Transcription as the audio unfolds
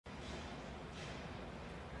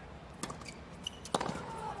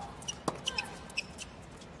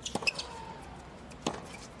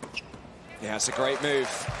Yeah, it's a great move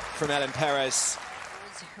from Ellen Perez.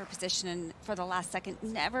 Her position for the last second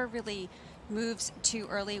never really moves too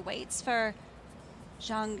early, waits for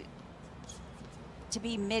Zhang to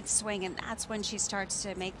be mid-swing, and that's when she starts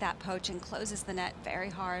to make that poach and closes the net very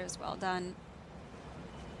hard. It was well done.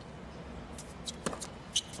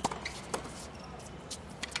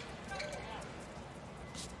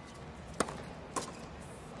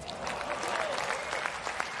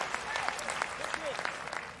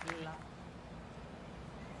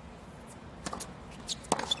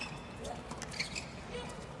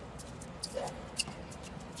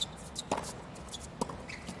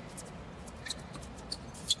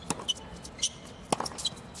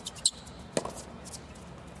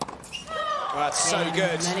 Well, that's so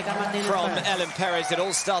good from Ellen Perez. It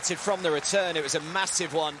all started from the return. It was a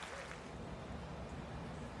massive one.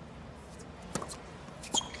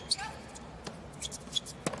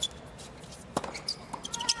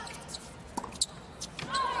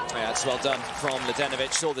 Yeah, that's well done from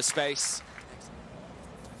Mladenovic. Saw the space.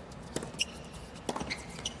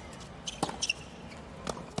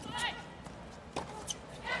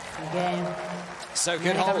 So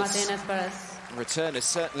good holds. Return is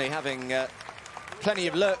certainly having plenty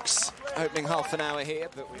of looks. Opening half an hour here.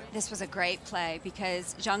 But this was a great play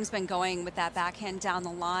because Zhang's been going with that backhand down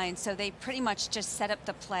the line, so they pretty much just set up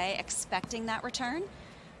the play expecting that return.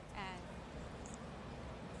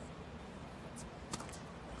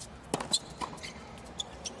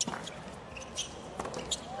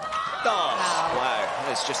 Oh, wow.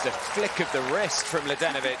 There's just a flick of the wrist from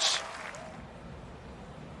Mladenovic.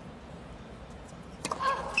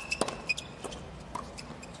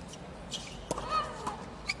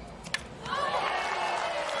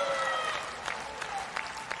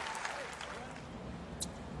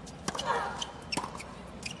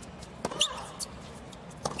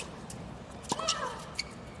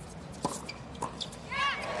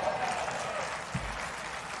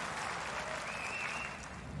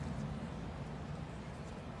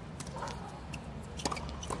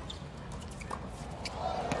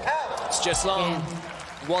 Just long.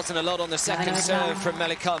 Wasn't a lot on the second serve from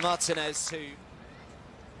Melichar-Martinez, who...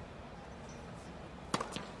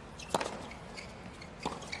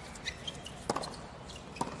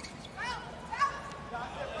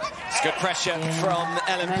 It's good pressure from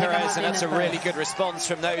Ellen Perez, and that's a really good response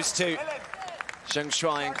from those two. Zhang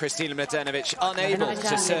Shuai and Kristina Mladenovic unable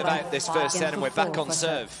to serve out this first set, and we're back on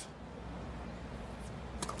serve.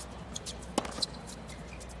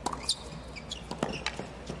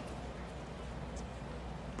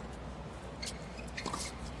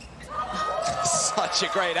 Such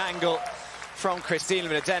a great angle from Kristina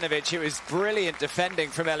Mladenovic. It was brilliant defending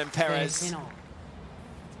from Ellen Perez.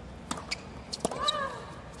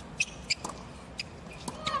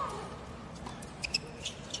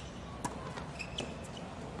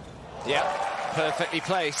 Yeah, perfectly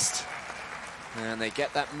placed. And they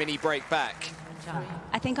get that mini break back.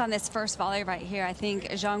 I think on this first volley right here, I think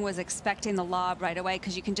Zhang was expecting the lob right away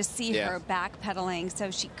because you can just see her backpedaling,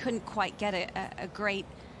 so she couldn't quite get a great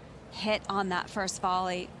hit on that first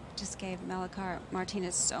volley. Just gave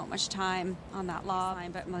Melichar-Martinez so much time on that lob,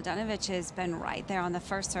 but Mladenovic has been right there on the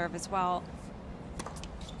first serve as well.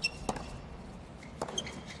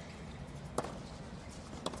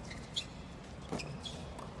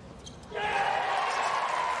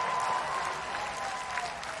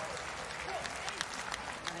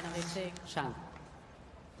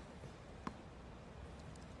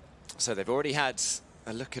 So they've already had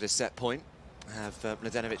a look at a set point. Have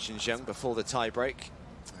Mladenovic and Zhang before the tie break,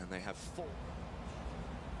 and they have 4.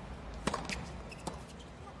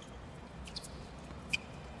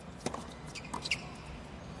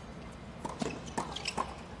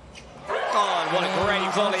 Oh, and what a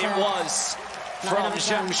great volley it was from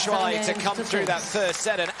Zhang Shuai to come through that first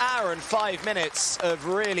set. An hour and 5 minutes of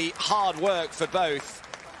really hard work for both.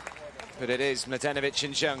 But it is Mladenovic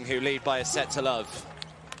and Zhang who lead by a set to love.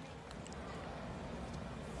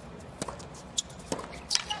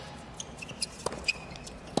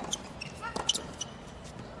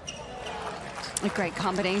 A great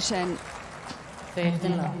combination.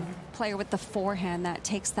 Player with the forehand that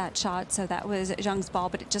takes that shot. So that was Zhang's ball,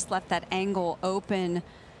 but it just left that angle open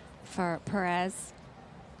for Perez.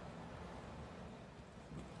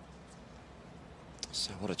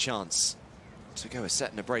 So what a chance to go a set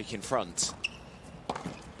and a break in front.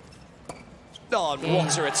 Oh, and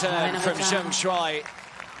what a return from Zhang Shuai.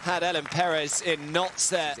 Had Ellen Perez in knots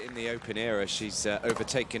there. In the Open era, she's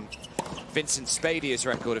overtaken Vincent Spadia's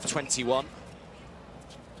record of 21.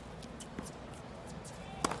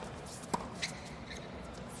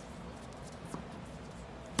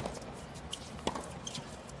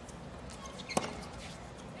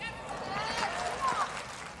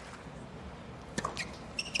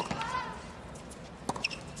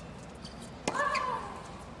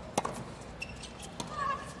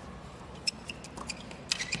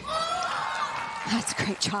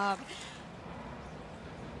 job.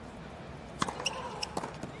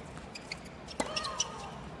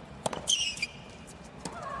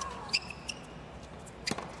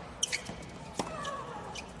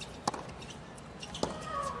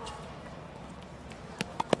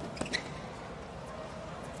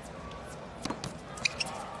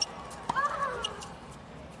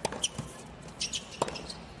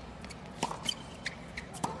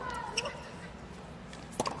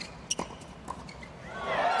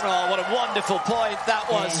 Oh, what a wonderful point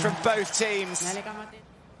that was from both teams.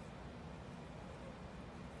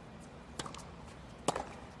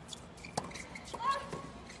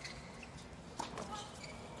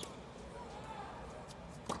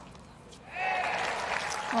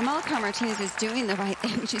 Well, Melichar-Martinez is doing the right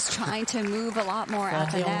thing. She's trying to move a lot more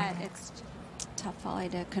at the net. It's a tough volley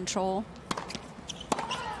to control.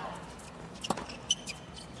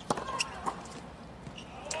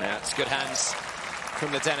 Yeah, it's good hands from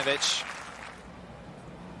Mladenovic.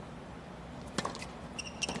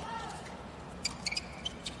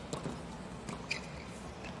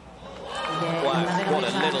 Wow, what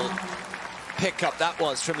a little pickup that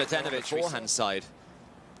was from Mladenovic, forehand side.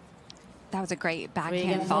 That was a great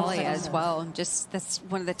backhand volley as well. Just that's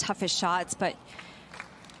one of the toughest shots, but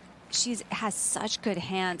she has such good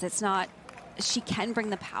hands. It's not, she can bring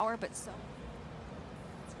the power, but so.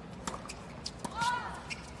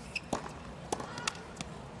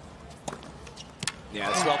 Yeah,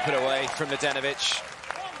 it's well put away from Mladenovic.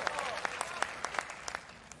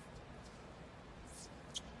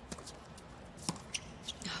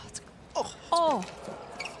 Oh.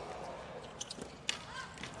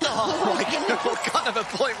 Oh my God, what kind of a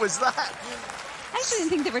point was that? I actually didn't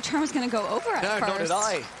think the return was going to go over at first. No, not did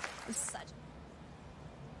I.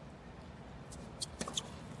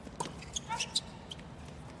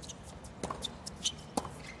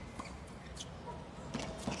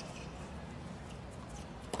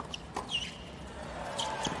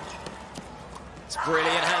 It's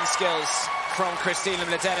brilliant hand skills from Kristina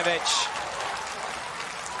Mladenovic.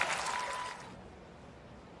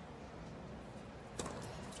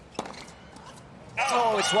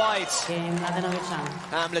 Oh, it's wide.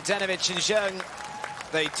 Mladenovic and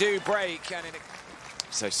Zhang, they do break. And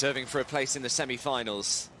so serving for a place in the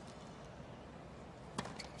semi-finals.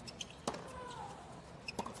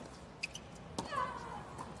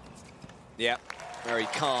 Yeah, very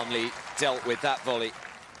calmly dealt with that volley.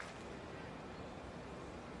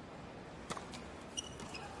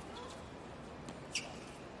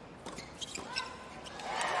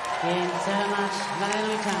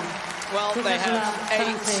 Well, they have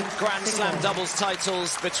 8 Grand Slam doubles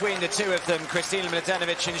titles between the two of them, Kristina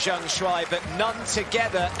Mladenovic and Zhang Shuai, but none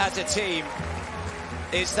together as a team.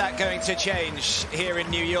 Is that going to change here in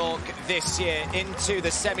New York this year? Into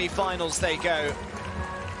the semi-finals they go.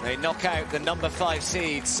 They knock out the number 5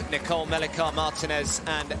 seeds, Nicole Melichar-Martinez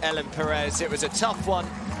and Ellen Perez. It was a tough one,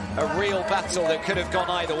 a real battle that could have gone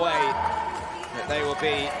either way, but they will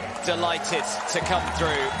be delighted to come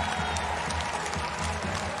through.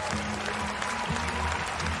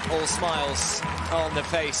 All smiles on the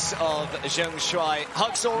face of Zhang Shuai.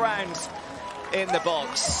 Hugs all round in the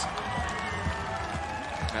box.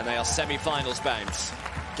 And they are semi-finals bound.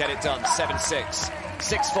 Get it done, 7-6,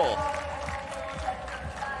 6-4.